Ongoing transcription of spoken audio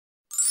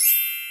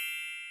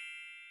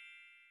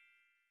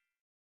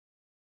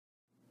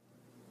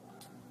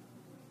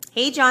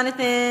Hey,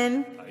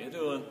 Jonathan. How you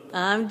doing?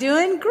 I'm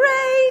doing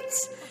great.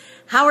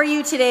 How are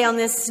you today on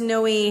this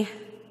snowy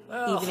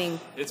evening?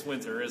 It's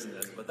winter, isn't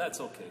it? But that's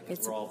okay,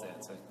 because we're all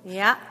dancing.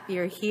 Yeah,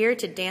 you're here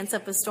to dance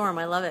up a storm.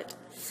 I love it.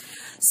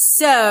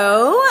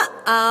 So,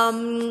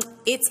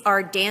 it's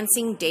our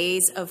Dancing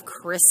Days of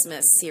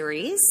Christmas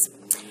series.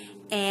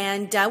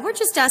 And we're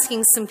just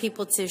asking some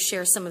people to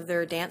share some of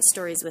their dance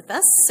stories with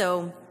us.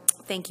 So,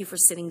 thank you for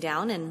sitting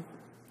down and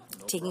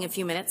taking a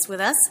few minutes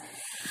with us.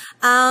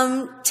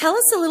 Tell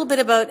us a little bit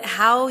about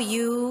how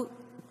you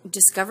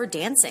discovered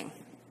dancing.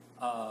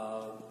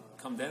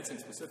 Come dancing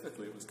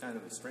specifically, it was kind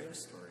of a strange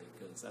story,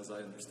 because as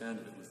I understand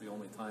it, it was the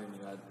only time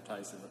you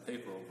advertised in the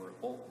paper over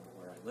at Bolton,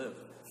 where I live.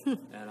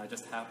 And I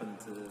just happened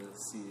to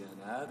see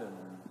an ad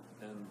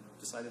and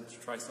decided to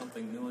try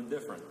something new and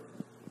different.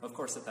 Of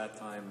course, at that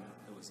time,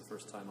 it was the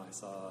first time I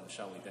saw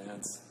Shall We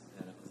Dance,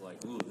 and it was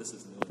like, ooh, this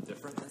is new and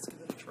different, let's give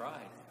it a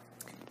try.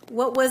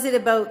 What was it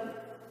about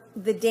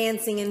the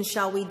dancing and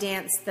Shall We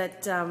Dance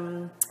that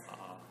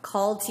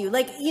called to you?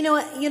 Like, you know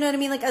what I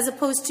mean? Like, as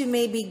opposed to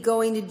maybe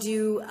going to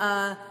do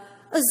a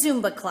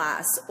Zumba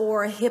class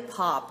or hip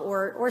hop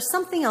or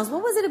something else.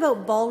 What was it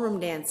about ballroom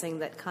dancing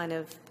that kind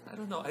of... I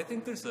don't know. I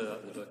think there's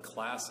a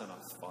class and a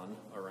fun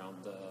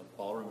around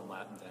ballroom and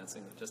Latin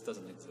dancing that just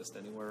doesn't exist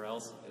anywhere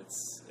else.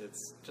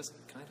 It's just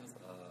kind of...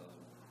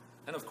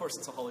 and of course,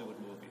 it's a Hollywood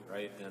movie,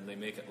 right? And they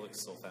make it look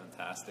so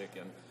fantastic,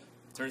 and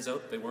it turns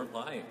out they weren't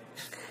lying.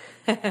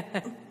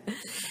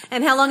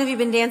 And how long have you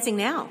been dancing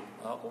now?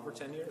 Over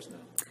 10 years now.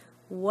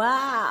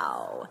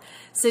 Wow.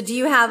 So do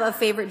you have a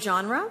favorite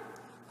genre?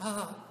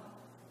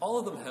 All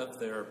of them have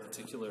their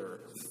particular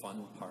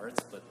fun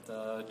parts, but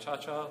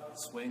cha-cha,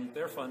 swing,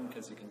 they're fun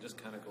because you can just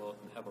kind of go out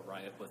and have a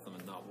riot with them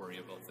and not worry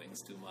about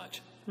things too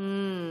much.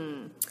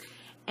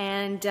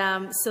 And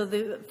so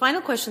the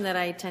final question that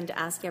I tend to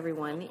ask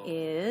everyone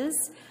is,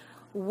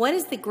 what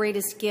is the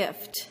greatest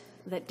gift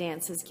that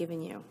dance has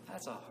given you?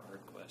 That's a hard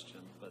question,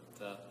 but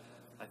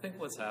I think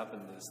what's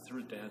happened is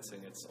through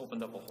dancing, it's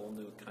opened up a whole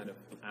new kind of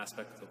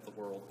aspect of the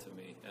world to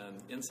me.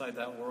 And inside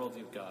that world,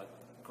 you've got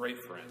great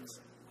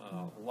friends.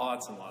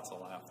 Lots and lots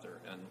of laughter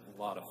and a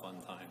lot of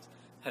fun times.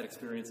 Had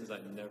experiences I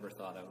never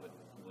thought I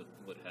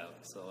would have.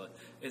 So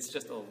it's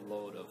just a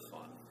load of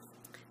fun.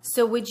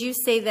 So would you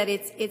say that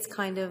it's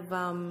kind of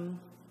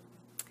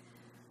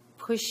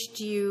pushed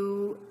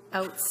you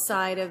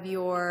outside of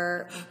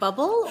your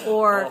bubble,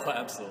 or? Oh,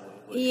 absolutely.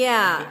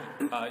 Yeah.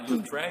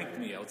 You've dragged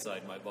me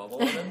outside my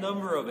bubble on a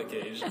number of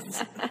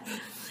occasions.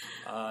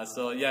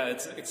 So yeah,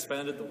 it's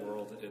expanded the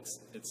world.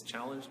 It's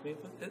challenged me,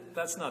 but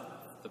that's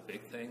not the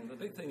big thing. The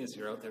big thing is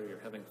you're out there,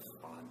 you're having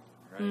fun,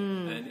 right?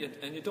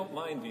 And you don't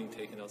mind being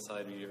taken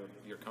outside of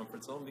your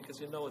comfort zone because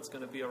you know it's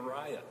going to be a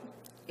riot.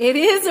 It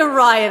is a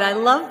riot. I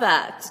love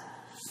that.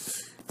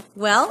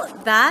 Well,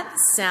 that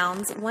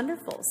sounds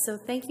wonderful. So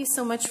thank you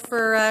so much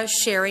for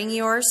sharing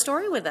your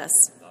story with us.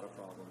 Not a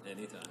problem.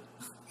 Anytime.